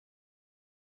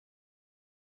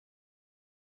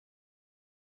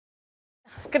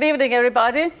Good evening,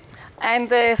 everybody, and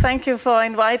thank you for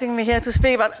inviting me here to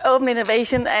speak about open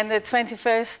innovation and the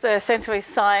 21st century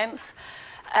science.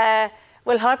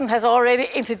 Will Hutton has already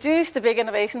introduced the Big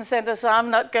Innovation Center, so I'm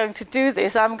not going to do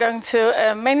this. I'm going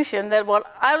to mention that what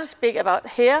I will speak about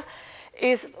here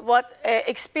is what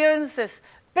experiences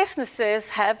businesses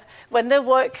have when they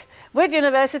work with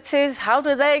universities. How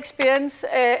do they experience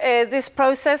this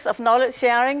process of knowledge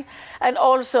sharing? And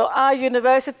also, are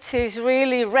universities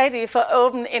really ready for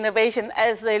open innovation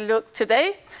as they look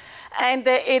today? And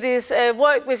it is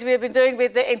work which we have been doing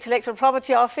with the Intellectual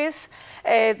Property Office.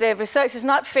 The research is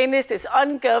not finished, it's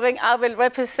ongoing. I will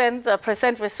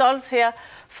present results here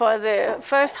for the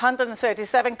first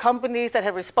 137 companies that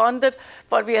have responded,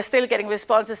 but we are still getting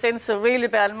responses in, so really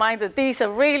bear in mind that these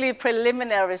are really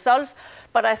preliminary results,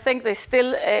 but I think they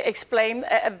still explain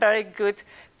a very good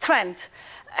trend.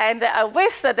 And I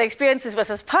wish that the experiences was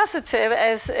as positive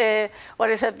as what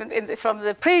has happened from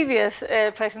the previous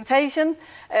presentation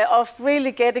of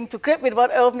really getting to grip with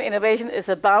what open innovation is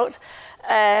about.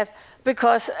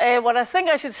 Because what I think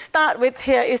I should start with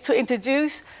here is to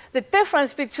introduce the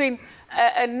difference between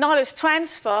knowledge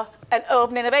transfer and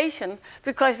open innovation,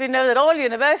 because we know that all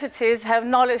universities have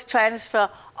knowledge transfer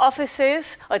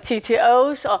offices or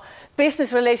TTOs or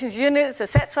business relations units,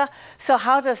 etc. So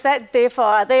how does that differ?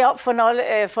 Are they up for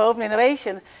open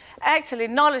innovation? Actually,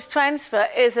 knowledge transfer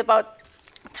is about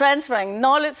transferring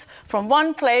knowledge from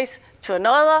one place to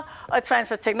another, or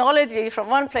transfer technology from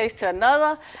one place to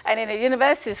another. And in a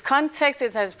university's context,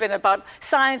 it has been about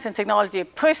science and technology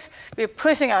push. We're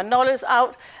pushing our knowledge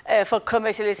out for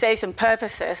commercialization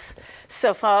purposes.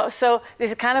 So this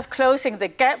is kind of closing the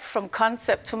gap from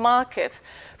concept to market.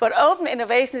 But open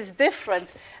innovation is different.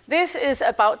 This is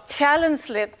about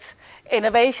challenge-led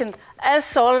innovation, as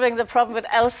solving the problem with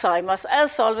Alzheimer's,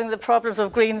 as solving the problems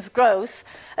of green growth,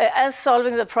 as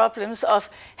solving the problems of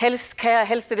health care,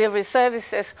 health delivery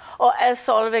services, or as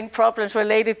solving problems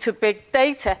related to big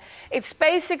data. It's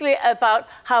basically about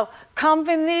how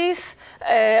companies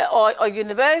or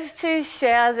universities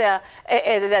share their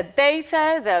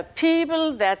data, their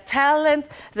people, their talent,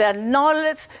 their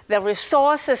knowledge, their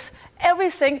resources,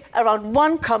 everything around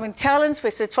one common challenge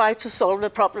which they try to solve the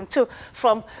problem to,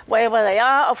 from wherever they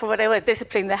are or from whatever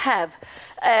discipline they have.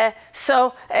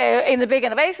 In the Big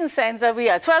Innovation Center, we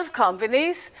are 12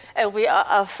 companies. We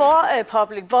are 4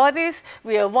 public bodies.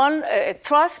 We are 1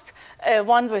 trust,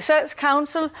 1 research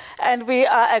council, and we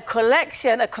are a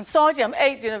collection, a consortium,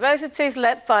 8 universities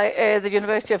led by the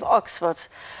University of Oxford.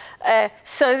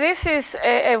 So this is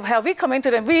how we come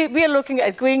into them. We are looking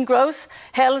at green growth,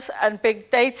 health, and big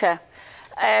data.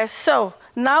 So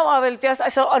now I will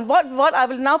on what I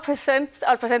will now present,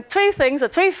 I'll present 3 things, or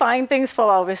 3 findings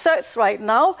for our research right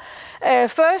now.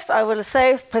 First, I will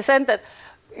present that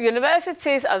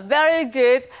universities are very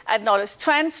good at knowledge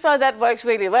transfer. That works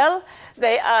really well.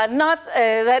 They are not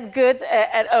that good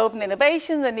at open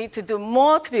innovation. They need to do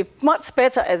more to be much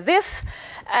better at this.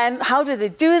 And how do they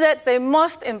do that? They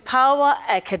must empower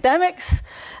academics.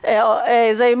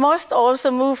 They must also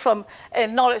move from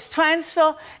knowledge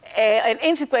transfer and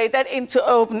integrate that into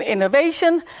open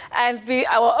innovation. And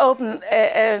our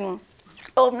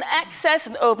open access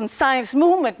and open science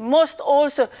movement must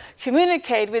also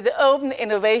communicate with the open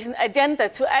innovation agenda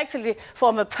to actually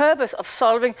form a purpose of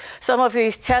solving some of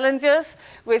these challenges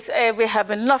which we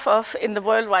have enough of in the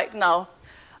world right now.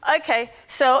 Okay,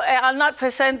 so I'll not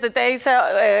present the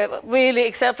data really,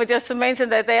 except for just to mention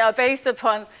that they are based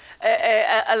upon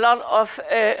a lot of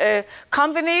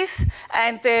companies,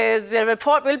 and the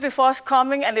report will be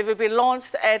forthcoming, and it will be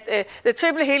launched at the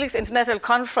Triple Helix International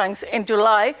Conference in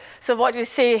July. So what you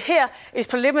see here is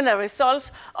preliminary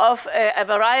results of a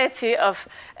variety of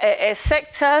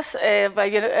sectors,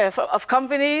 of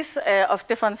companies of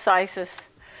different sizes.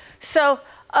 So,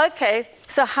 okay,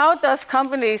 so how does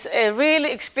companies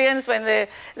really experience when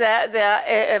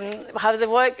how they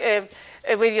work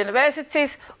with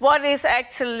universities? What is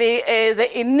actually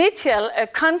the initial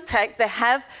contact they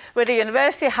have with the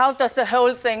university? How does the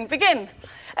whole thing begin?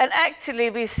 And actually,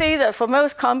 we see that for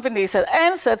most companies that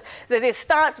answered, that it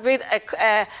starts with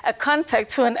a contact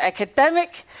to an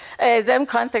academic, them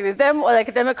contacting them, or the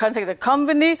academic contacting the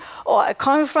company, or a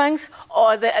conference,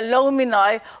 or the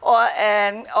alumni, or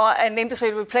an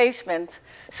industry replacement.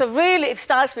 So really it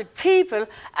starts with people,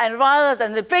 and rather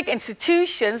than the big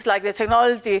institutions like the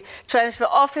technology transfer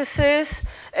offices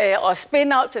or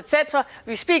spin-outs, etc.,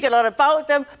 we speak a lot about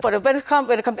them, but when it comes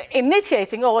to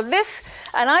initiating all this,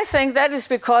 and I think that is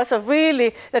because of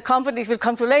really the companies we'll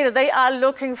come to later, they are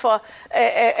looking for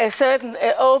a certain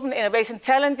open innovation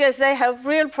challenges. They have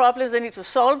real problems they need to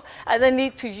solve, and they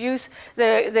need to use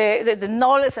the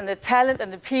knowledge and the talent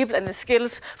and the people and the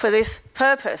skills for this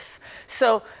purpose.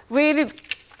 So really,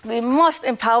 we must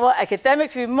empower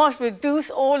academics. We must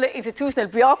reduce all the institutional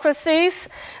bureaucracies.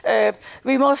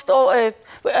 We must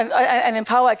and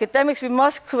empower academics. We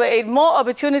must create more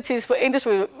opportunities for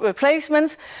industry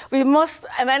replacements. We must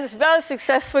manage very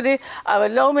successfully our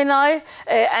alumni,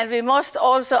 and we must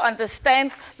also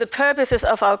understand the purposes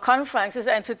of our conferences.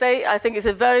 And today, I think, is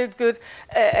a very good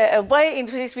way in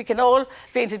which we can all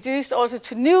be introduced also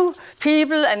to new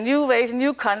people and new ways,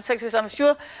 new contexts, which I'm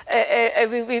sure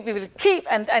we will keep.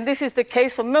 And this is the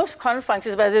case for most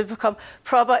conferences where they become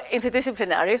proper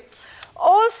interdisciplinary.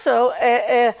 Also,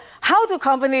 how do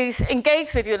companies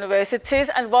engage with universities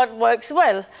and what works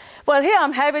well? Well, here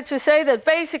I'm happy to say that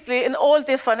basically in all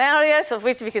different areas of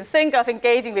which we can think of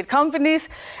engaging with companies,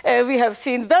 we have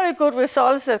seen very good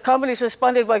results that companies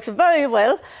responded works very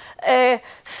well. And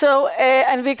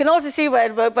we can also see where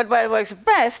it works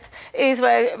best is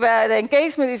where the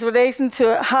engagement is related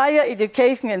to higher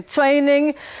education and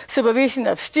training, supervision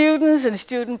of students and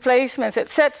student placements,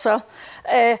 etc.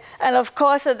 And of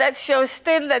course, that shows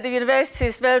still that the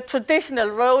university's very traditional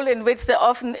role in which they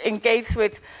often engage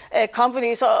with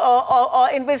companies, or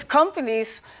in which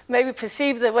companies maybe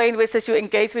perceive the way in which they should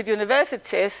engage with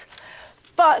universities.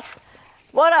 But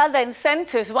what are the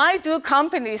incentives? Why do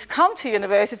companies come to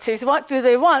universities? What do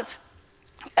they want?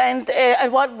 And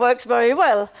what works very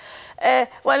well?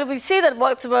 Well, we see that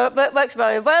what works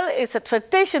very well is the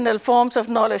traditional forms of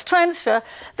knowledge transfer,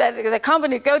 that the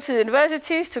company go to the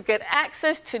universities to get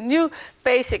access to new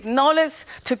basic knowledge,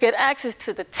 to get access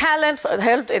to the talent for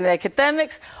help in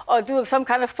academics, or do some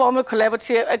kind of formal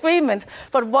collaborative agreement.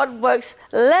 But what works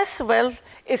less well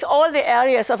is all the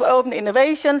areas of open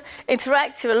innovation,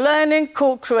 interactive learning,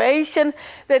 co-creation,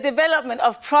 the development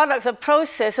of products or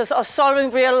processes, or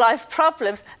solving real-life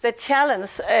problems that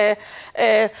challenge.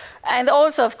 And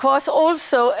also, of course,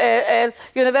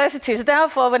 universities,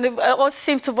 therefore, when it also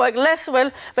seems to work less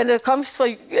well when it comes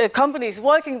to companies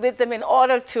working with them in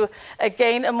order to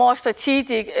gain a more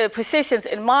strategic positions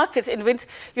in markets in which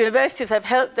universities have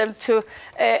helped them to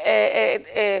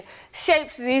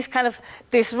shape these kind of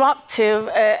disruptive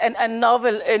and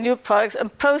novel new products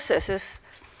and processes.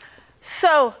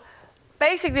 So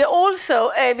basically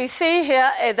also we see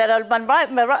here that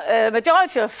a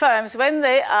majority of firms, when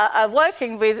they are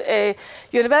working with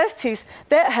universities,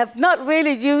 they have not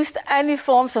really used any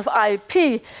forms of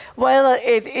IP, whether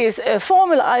it is a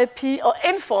formal IP or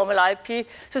informal IP.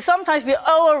 So sometimes we're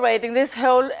overrating this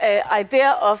whole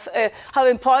idea of how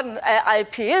important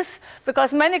IP is,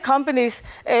 because many companies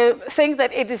think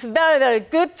that it is very, very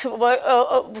good to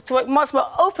work much more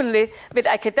openly with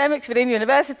academics within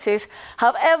universities.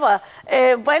 However,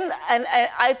 when an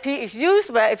IP is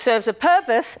used where it serves a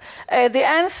purpose, the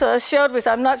answer showed, which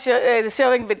I'm not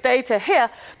showing with data here,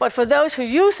 but for those who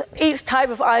use each type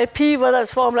of IP, whether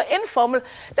it's formal or informal,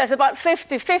 there's about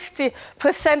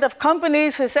 50% of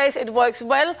companies who says it works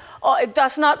well or it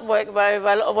does not work very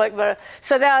well or work very.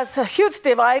 So there's a huge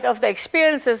divide of the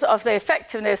experiences of the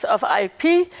effectiveness of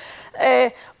IP.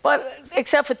 But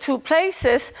except for two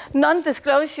places,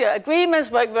 non-disclosure agreements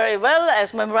work very well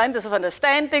as memorandums of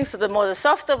understanding, so the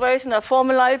softer version of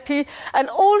formal IP, and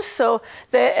also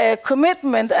the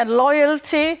commitment and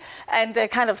loyalty and the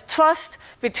kind of trust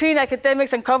between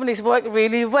academics and companies work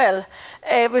really well.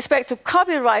 With respect to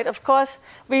copyright, of course,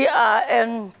 we are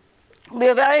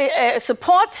very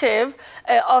supportive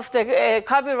of the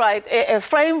copyright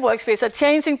frameworks, which are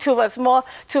changing towards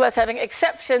having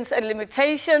exceptions and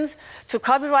limitations to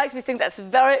copyrights. We think that's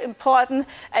very important,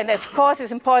 and of course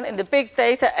it's important in the big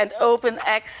data and open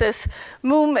access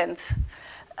movement.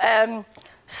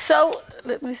 So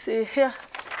let me see here.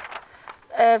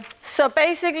 So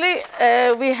basically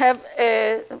we have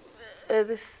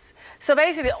this. So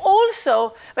basically,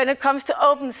 also, when it comes to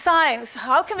open science,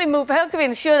 how can we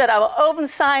ensure that our open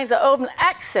science or open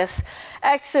access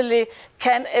actually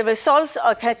can result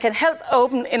or can help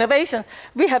open innovation.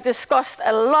 We have discussed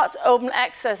a lot open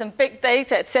access and big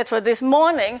data, etc. this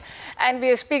morning, and we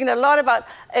are speaking a lot about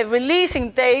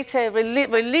releasing data,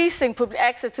 releasing public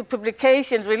access to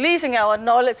publications, releasing our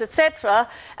knowledge, etc.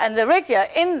 and the rigor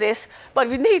in this, but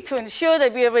we need to ensure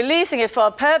that we are releasing it for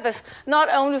a purpose, not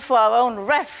only for our own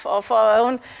ref or for our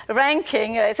own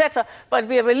ranking, etc., but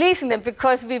we are releasing them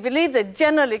because we believe that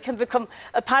generally can become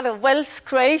a part of wealth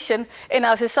creation in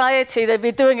our society, that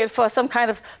we're doing it for some kind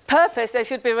of purpose. They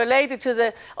should be related to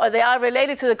the, or they are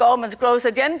related to the government's growth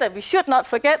agenda. We should not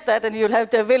forget that, and you'll have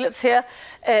the Village here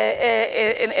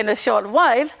in a short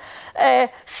while.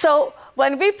 So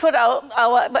when we put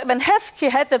when HEFCI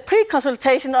had the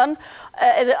pre-consultation on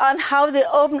how the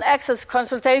open access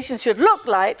consultation should look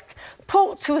like,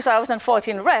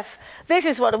 po-2014 ref, this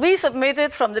is what we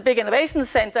submitted from the Big Innovation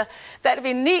Center, that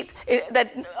we need,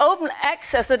 that open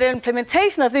access, that the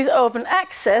implementation of these open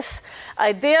access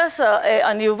ideas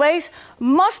or new ways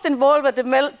must involve a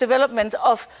development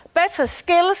of better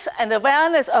skills and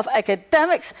awareness of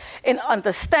academics in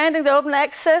understanding the open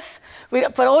access,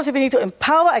 but also we need to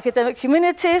empower academic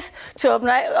communities to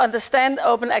understand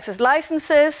open access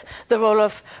licenses, the role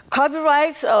of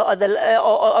copyrights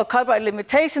or copyright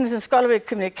limitations in scholarly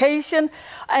communication,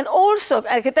 and also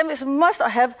academics must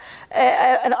have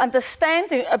an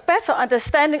understanding, a better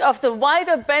understanding of the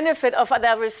wider benefit of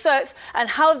their research and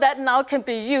how that now can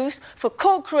be used for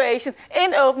co-creation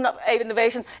in open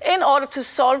innovation in order to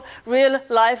solve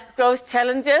real-life growth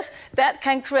challenges that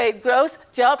can create growth,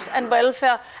 jobs, and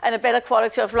welfare, and a better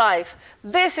quality of life.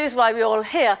 This is why we're all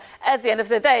here at the end of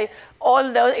the day.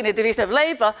 Although in the division of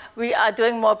labor, we are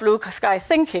doing more blue sky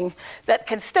thinking that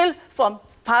can still form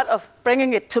part of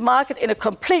bringing it to market in a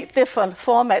complete different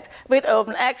format with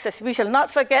open access. We shall not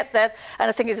forget that, and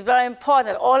I think it's very important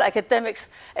that all academics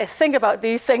think about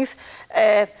these things,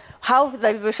 how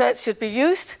the research should be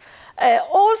used.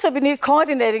 Also, we need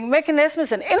coordinating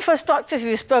mechanisms and infrastructures.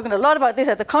 We've spoken a lot about this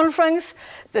at the conference,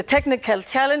 the technical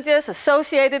challenges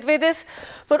associated with this.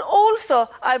 But also,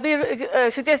 I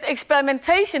will suggest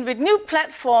experimentation with new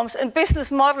platforms and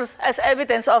business models as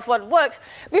evidence of what works.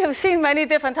 We have seen many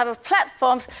different types of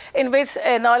platforms in which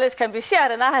knowledge can be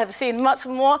shared, and I have seen much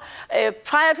more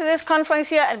prior to this conference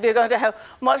here, and we're going to have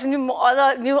much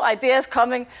other new ideas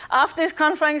coming after this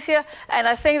conference here. And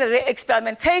I think that the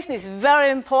experimentation is very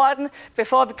important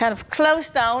before we kind of close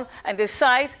down and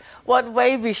decide what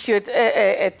way we should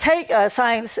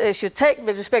science should take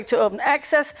with respect to open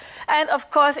access. And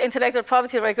of course, intellectual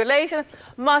property regulation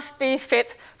must be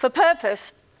fit for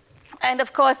purpose. And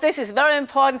of course, this is very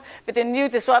important with the new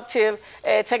disruptive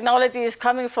technologies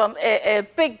coming from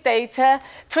big data,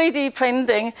 3D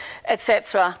printing,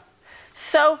 etc.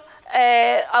 So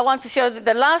I want to show that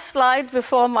the last slide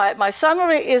before my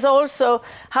summary is also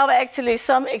how actually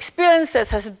some experiences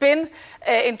has been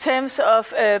in terms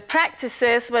of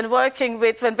practices when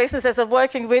businesses are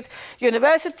working with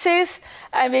universities.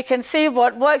 And we can see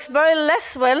what works very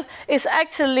less well is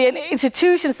actually in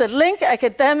institutions that link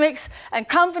academics and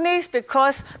companies,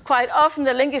 because quite often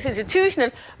the link is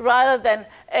institutional rather than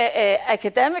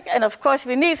academic. And of course,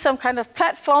 we need some kind of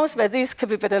platforms where these can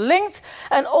be better linked,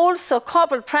 and also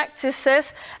corporate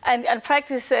practices and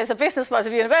practices of business models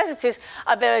of universities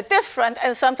are very different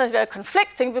and sometimes very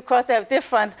conflicting because they have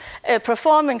different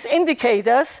performance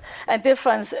indicators and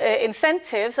different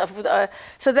incentives.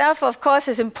 So therefore, of course,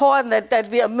 it's important that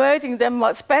we are merging them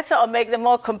much better or make them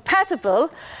more compatible.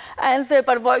 And but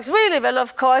what works really well,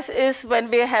 of course, is when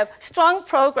we have strong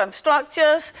program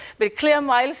structures with clear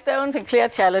milestones and clear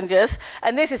challenges.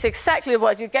 And this is exactly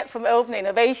what you get from open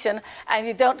innovation, and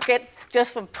you don't get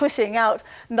just from pushing out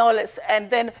knowledge and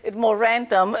then it's more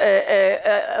random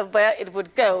where it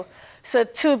would go. So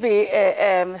to be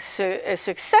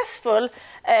successful,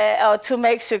 or to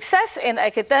make success in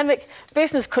academic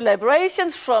business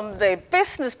collaborations from the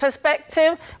business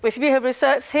perspective, which we have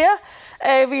researched here,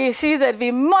 we see that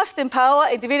we must empower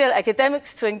individual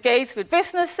academics to engage with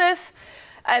businesses,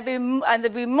 and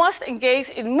that we must engage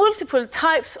in multiple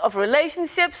types of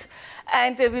relationships,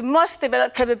 and we must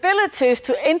develop capabilities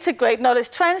to integrate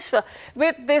knowledge transfer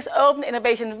with this open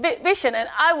innovation vision. And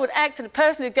I would actually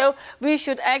personally go, we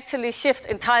should actually shift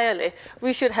entirely.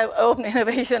 We should have open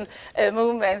innovation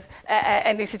movements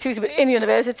and institutions within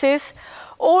universities.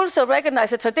 Also recognize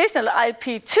that traditional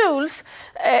IP tools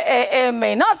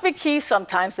may not be key.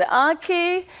 Sometimes they are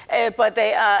key, but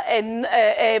they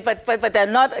are but they're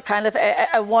not kind of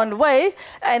a one way.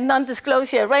 And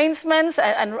non-disclosure arrangements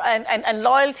and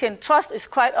loyalty and trust is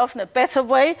quite often a better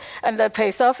way, and that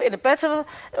pays off in a better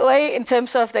way in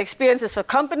terms of the experiences for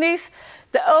companies.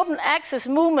 The open access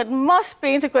movement must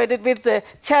be integrated with the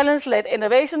challenge-led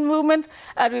innovation movement,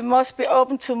 and we must be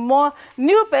open to more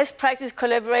new best practice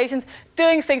collaborations,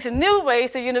 doing things in new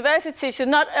ways. The university should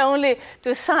not only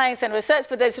do science and research,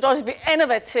 but they should also be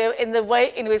innovative in the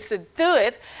way in which to do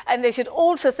it, and they should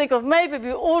also think of maybe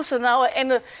we also now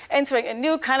are entering a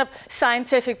new kind of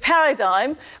scientific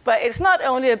paradigm, but it's not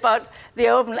only about the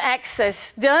open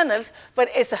access journals, but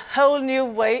it's a whole new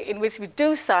way in which we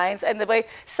do science and the way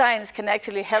science can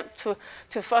actually help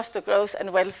to foster growth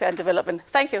and welfare and development.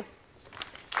 Thank you.